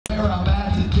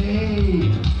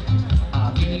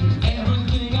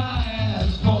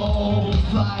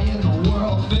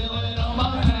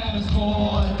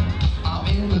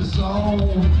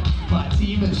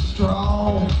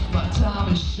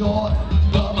short,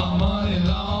 but my money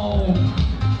long.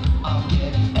 I'm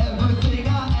getting everything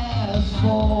I asked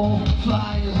for.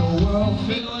 Flying the world,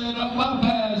 filling up my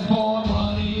passport.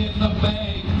 Money in the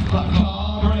bank, my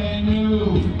car brand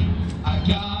new. I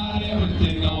got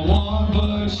everything I want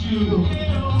but you.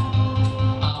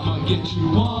 I'ma get you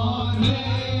one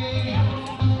day.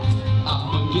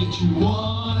 I'ma get you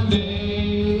one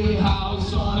day.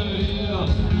 House on a hill,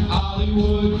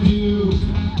 Hollywood view.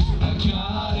 I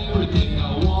got everything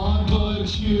I want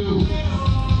but you.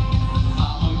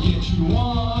 I'ma get you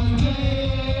one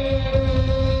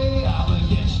day. I'ma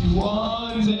get you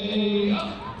one day.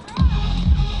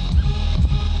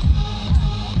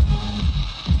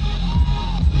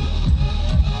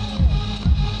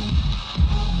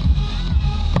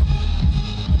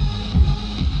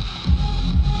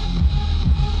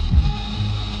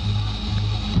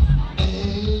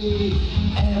 Hey,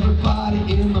 everybody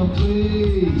in the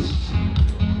place.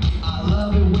 I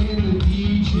love it when the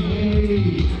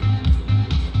DJ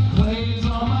plays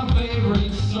all my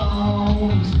favorite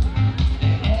songs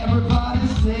and everybody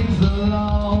sings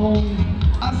along.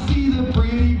 I see